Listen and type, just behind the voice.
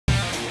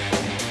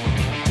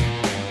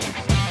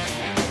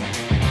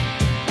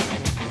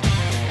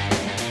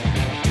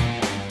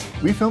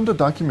We filmed a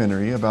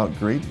documentary about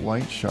great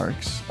white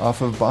sharks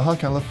off of Baja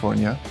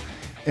California,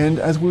 and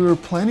as we were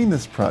planning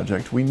this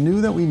project, we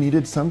knew that we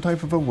needed some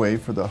type of a way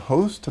for the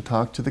host to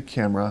talk to the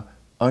camera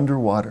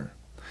underwater.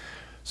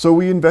 So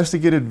we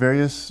investigated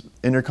various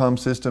intercom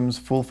systems,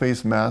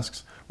 full-face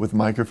masks with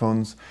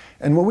microphones,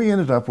 and what we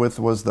ended up with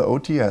was the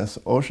OTS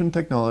Ocean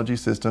Technology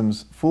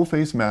system's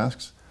full-face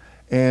masks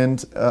and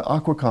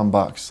Aquacom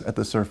box at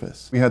the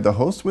surface. We had the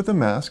host with a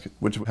mask,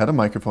 which had a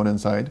microphone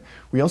inside.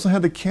 We also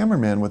had the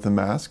cameraman with a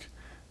mask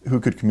who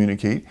could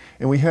communicate,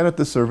 and we had at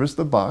the surface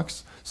the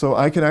box, so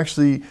I could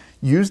actually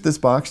use this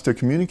box to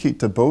communicate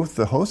to both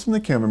the host and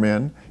the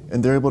cameraman,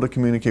 and they're able to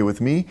communicate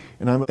with me,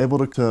 and I'm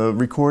able to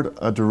record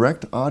a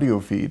direct audio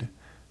feed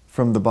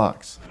from the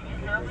box. Can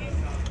you hear me?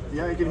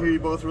 Yeah, I can hear you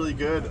both really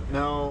good.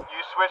 Now,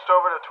 You switched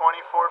over to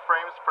 24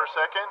 frames per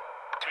second?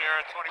 We are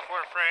at 24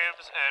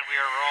 frames and we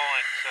are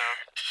rolling, so.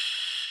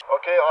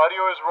 Okay,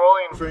 audio is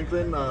rolling.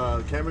 Franklin,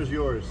 camera's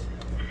yours.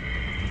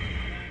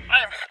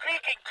 I'm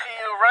speaking to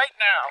you right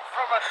now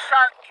from a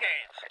shark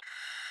cage.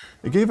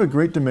 It gave a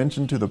great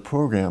dimension to the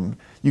program.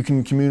 You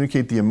can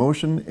communicate the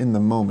emotion in the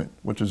moment,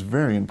 which is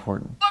very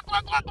important.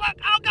 Look,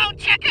 I'll go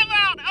check him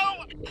out.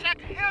 Oh, check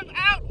him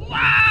out.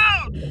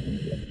 Wow!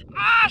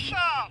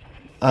 Awesome!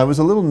 I was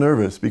a little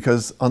nervous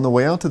because on the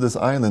way out to this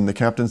island, the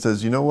captain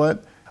says, you know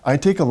what? I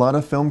take a lot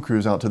of film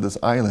crews out to this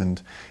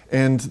island,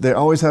 and they're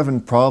always having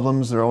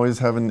problems, they're always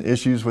having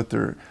issues with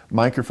their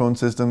microphone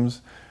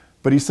systems.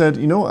 But he said,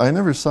 you know, I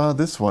never saw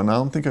this one. I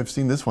don't think I've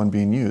seen this one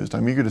being used.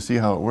 I'm eager to see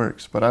how it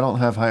works, but I don't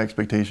have high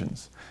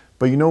expectations.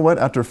 But you know what?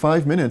 After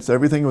 5 minutes,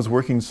 everything was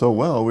working so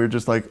well, we were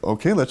just like,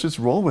 okay, let's just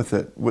roll with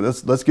it.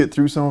 Let's get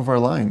through some of our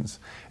lines.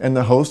 And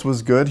the host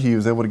was good. He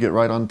was able to get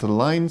right onto the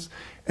lines,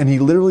 and he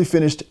literally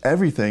finished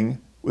everything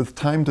with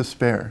time to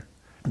spare.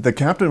 The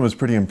captain was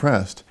pretty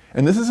impressed.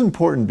 And this is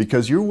important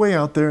because you're way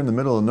out there in the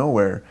middle of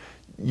nowhere.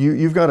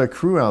 You've got a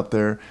crew out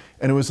there,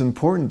 and it was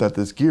important that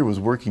this gear was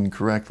working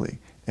correctly,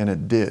 and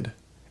it did.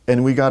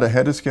 And we got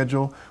ahead of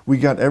schedule. We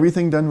got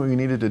everything done what we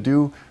needed to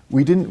do.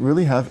 We didn't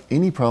really have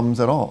any problems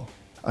at all.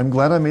 I'm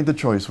glad I made the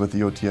choice with the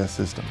OTS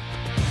system.